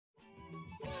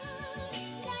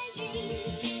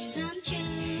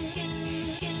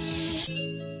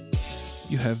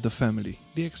have the family,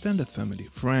 the extended family,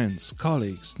 friends,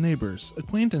 colleagues, neighbors,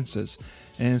 acquaintances,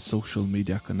 and social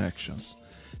media connections.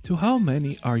 To how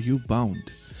many are you bound?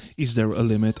 Is there a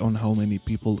limit on how many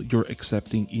people you're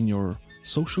accepting in your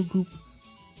social group?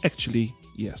 Actually,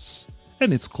 yes.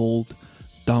 And it's called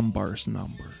Dunbar's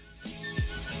number.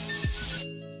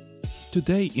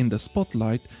 Today in the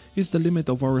spotlight is the limit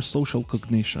of our social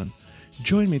cognition.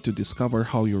 Join me to discover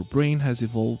how your brain has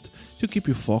evolved to keep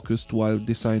you focused while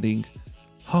deciding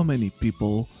how many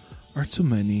people are too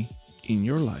many in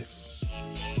your life.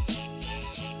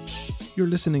 You're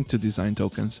listening to Design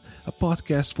Tokens, a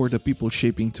podcast for the people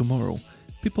shaping tomorrow,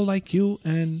 people like you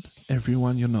and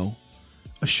everyone you know.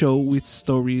 A show with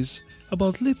stories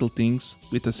about little things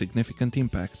with a significant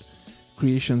impact,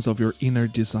 creations of your inner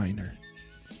designer.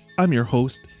 I'm your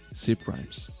host, Sip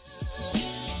Rhymes.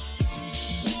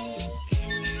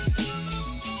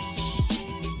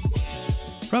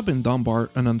 Robin Dunbar,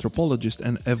 an anthropologist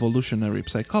and evolutionary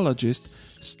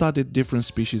psychologist, studied different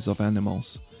species of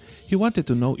animals. He wanted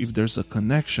to know if there's a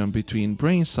connection between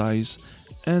brain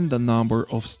size and the number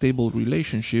of stable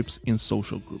relationships in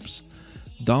social groups.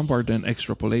 Dunbar then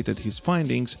extrapolated his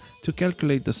findings to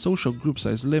calculate the social group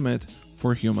size limit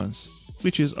for humans,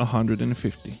 which is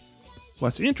 150.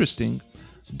 What's interesting,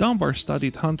 Dunbar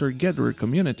studied hunter-gatherer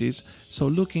communities, so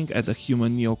looking at the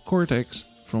human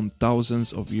neocortex from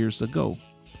thousands of years ago.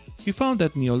 He found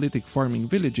that Neolithic farming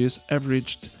villages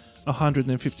averaged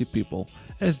 150 people,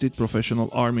 as did professional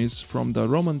armies from the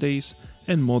Roman days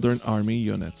and modern army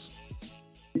units.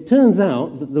 It turns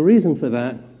out that the reason for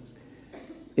that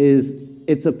is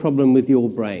it's a problem with your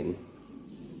brain.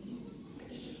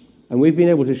 And we've been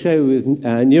able to show with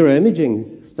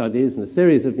neuroimaging studies and a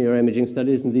series of neuroimaging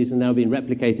studies, and these have now been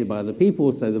replicated by other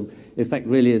people, so the effect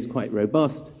really is quite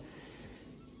robust,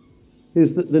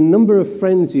 is that the number of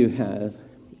friends you have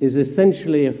is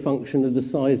essentially a function of the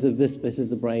size of this bit of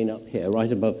the brain up here,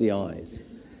 right above the eyes.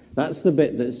 That's the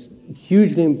bit that's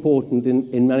hugely important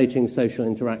in managing social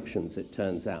interactions, it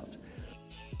turns out.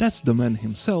 That's the man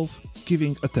himself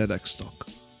giving a TEDx talk.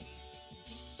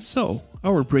 So,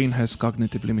 our brain has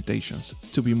cognitive limitations.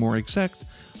 To be more exact,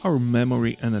 our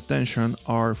memory and attention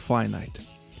are finite,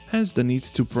 hence the need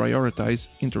to prioritize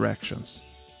interactions.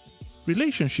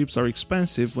 Relationships are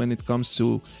expensive when it comes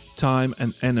to time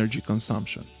and energy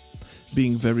consumption.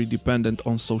 Being very dependent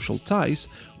on social ties,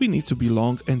 we need to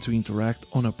belong and to interact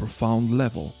on a profound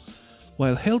level.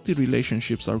 While healthy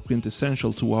relationships are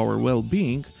quintessential to our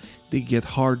well-being, they get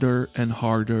harder and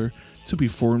harder to be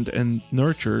formed and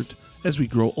nurtured as we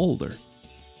grow older.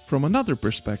 From another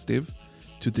perspective,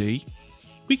 today,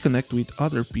 we connect with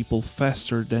other people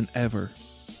faster than ever.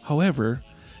 However,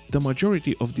 the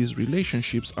majority of these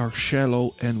relationships are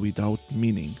shallow and without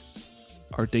meaning.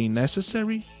 Are they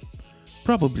necessary?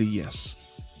 Probably yes.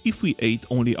 If we ate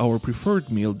only our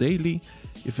preferred meal daily,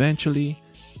 eventually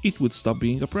it would stop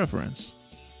being a preference.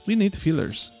 We need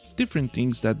fillers, different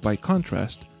things that by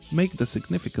contrast make the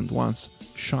significant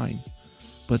ones shine.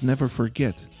 But never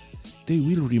forget, they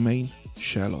will remain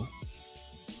shallow.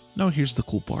 Now here's the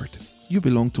cool part. You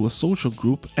belong to a social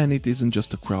group and it isn't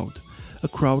just a crowd. A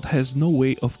crowd has no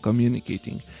way of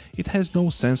communicating, it has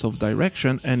no sense of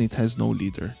direction, and it has no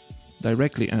leader.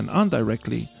 Directly and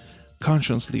indirectly,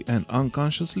 consciously and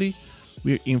unconsciously,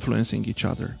 we're influencing each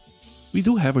other. We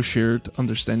do have a shared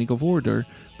understanding of order,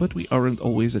 but we aren't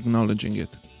always acknowledging it.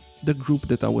 The group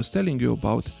that I was telling you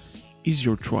about is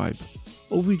your tribe,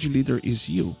 of which leader is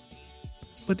you.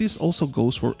 But this also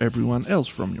goes for everyone else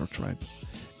from your tribe.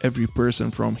 Every person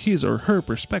from his or her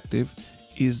perspective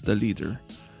is the leader.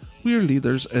 We are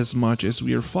leaders as much as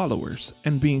we are followers,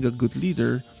 and being a good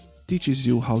leader teaches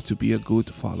you how to be a good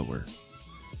follower.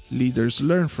 Leaders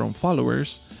learn from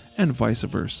followers and vice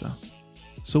versa.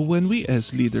 So when we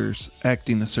as leaders act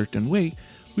in a certain way,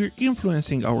 we're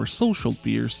influencing our social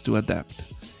peers to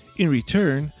adapt. In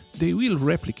return, they will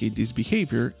replicate this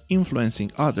behavior,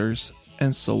 influencing others,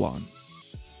 and so on.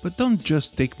 But don't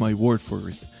just take my word for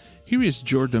it. Here is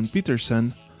Jordan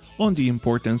Peterson on the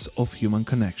importance of human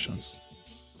connections.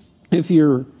 If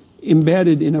you're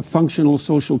embedded in a functional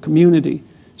social community,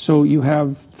 so you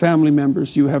have family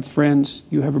members, you have friends,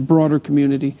 you have a broader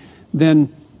community,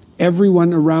 then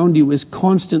everyone around you is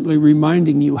constantly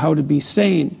reminding you how to be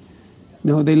sane.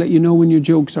 You know, they let you know when your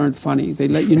jokes aren't funny. They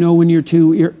let you know when you're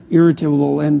too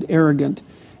irritable and arrogant.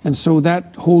 And so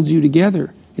that holds you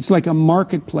together. It's like a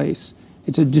marketplace.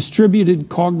 It's a distributed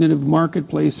cognitive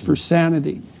marketplace for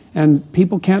sanity. And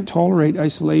people can't tolerate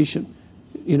isolation.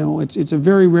 You know, it's a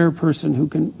very rare person who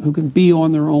can be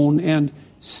on their own and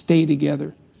stay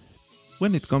together.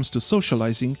 When it comes to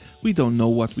socializing, we don't know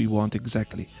what we want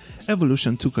exactly.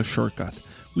 Evolution took a shortcut.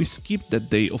 We skipped that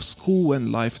day of school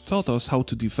when life taught us how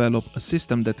to develop a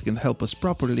system that can help us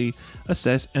properly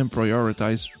assess and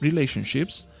prioritize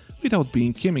relationships without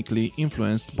being chemically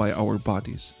influenced by our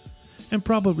bodies. And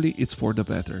probably it's for the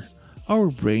better. Our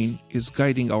brain is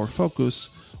guiding our focus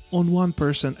on one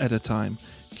person at a time,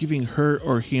 giving her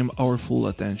or him our full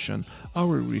attention,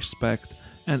 our respect,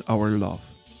 and our love.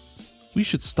 We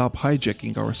should stop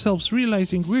hijacking ourselves,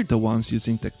 realizing we're the ones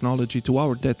using technology to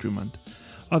our detriment.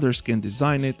 Others can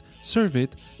design it, serve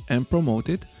it, and promote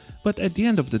it, but at the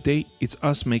end of the day, it's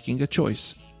us making a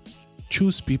choice.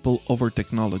 Choose people over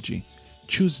technology.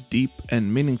 Choose deep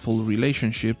and meaningful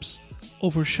relationships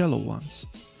over shallow ones.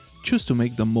 Choose to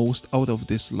make the most out of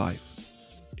this life.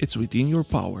 It's within your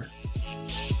power.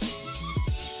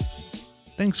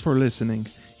 Thanks for listening.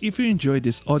 If you enjoyed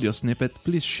this audio snippet,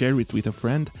 please share it with a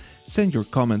friend, send your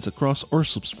comments across, or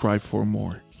subscribe for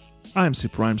more. I'm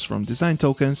Sip Rhymes from Design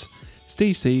Tokens.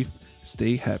 Stay safe,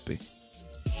 stay happy.